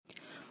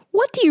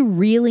What do you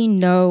really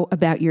know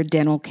about your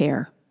dental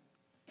care?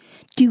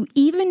 Do you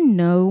even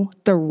know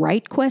the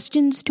right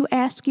questions to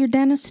ask your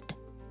dentist?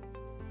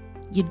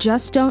 You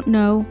just don't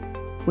know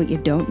what you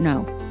don't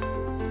know.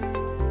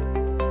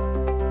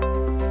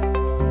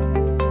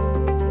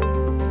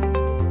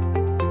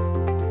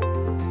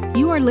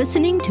 You are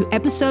listening to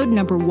episode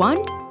number 1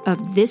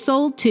 of This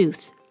Old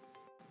Tooth.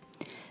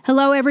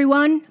 Hello,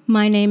 everyone.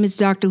 My name is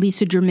Dr.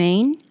 Lisa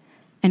Germain,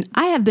 and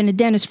I have been a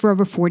dentist for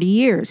over 40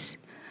 years.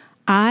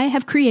 I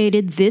have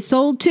created This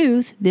Old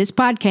Tooth, this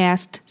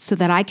podcast, so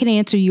that I can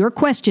answer your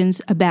questions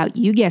about,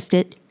 you guessed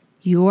it,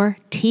 your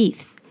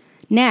teeth.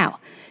 Now,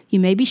 you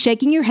may be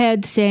shaking your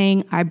head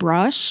saying, I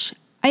brush,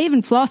 I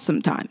even floss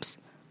sometimes.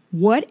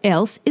 What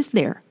else is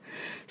there?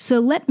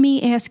 So let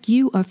me ask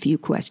you a few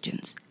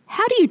questions.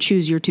 How do you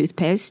choose your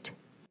toothpaste?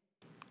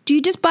 Do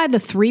you just buy the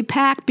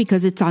 3-pack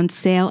because it's on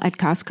sale at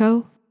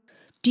Costco?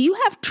 Do you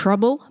have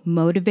trouble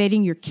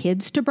motivating your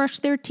kids to brush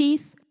their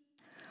teeth?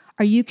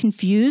 Are you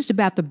confused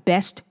about the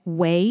best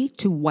way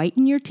to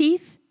whiten your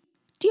teeth?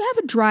 Do you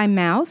have a dry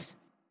mouth?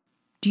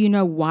 Do you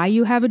know why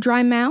you have a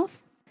dry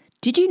mouth?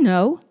 Did you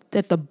know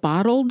that the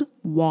bottled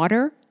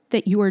water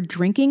that you are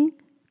drinking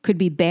could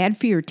be bad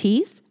for your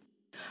teeth?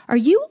 Are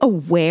you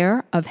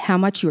aware of how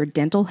much your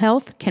dental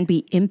health can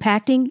be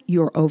impacting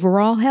your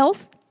overall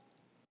health?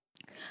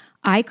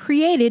 I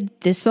created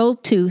This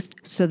Old Tooth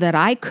so that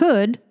I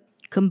could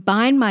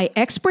combine my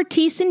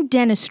expertise in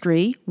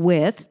dentistry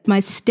with my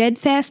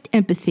steadfast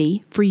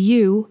empathy for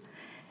you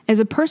as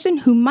a person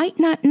who might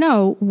not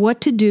know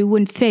what to do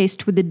when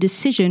faced with a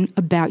decision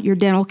about your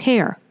dental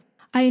care.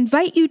 I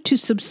invite you to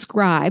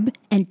subscribe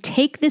and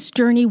take this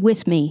journey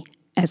with me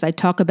as I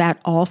talk about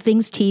all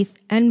things teeth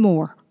and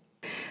more.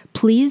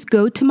 Please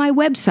go to my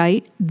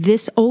website,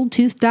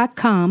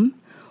 thisoldtooth.com,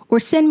 or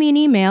send me an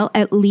email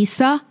at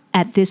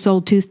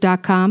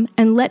lisa@thisoldtooth.com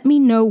and let me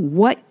know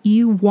what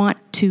you want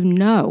to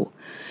know.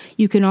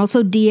 You can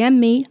also DM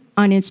me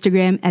on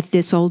Instagram at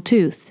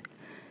thisoldtooth.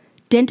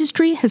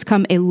 Dentistry has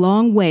come a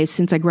long way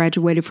since I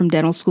graduated from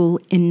dental school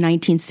in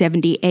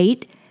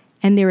 1978,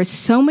 and there is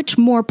so much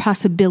more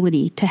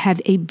possibility to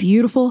have a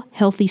beautiful,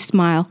 healthy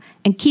smile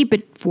and keep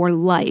it for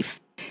life.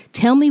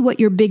 Tell me what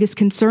your biggest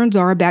concerns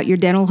are about your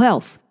dental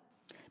health.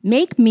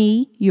 Make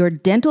me your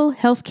dental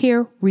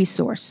healthcare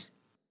resource.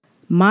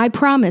 My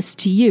promise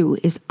to you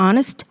is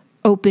honest,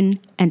 open,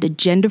 and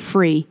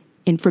agenda-free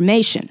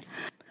information.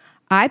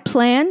 I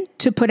plan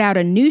to put out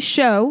a new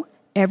show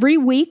every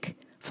week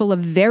full of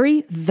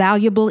very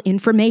valuable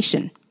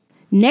information.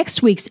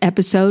 Next week's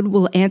episode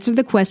will answer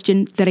the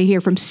question that I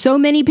hear from so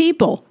many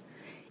people.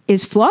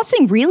 Is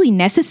flossing really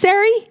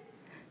necessary?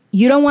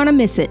 You don't want to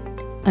miss it.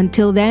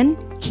 Until then,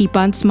 keep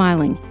on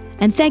smiling.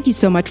 And thank you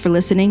so much for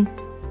listening.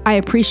 I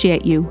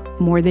appreciate you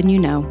more than you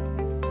know.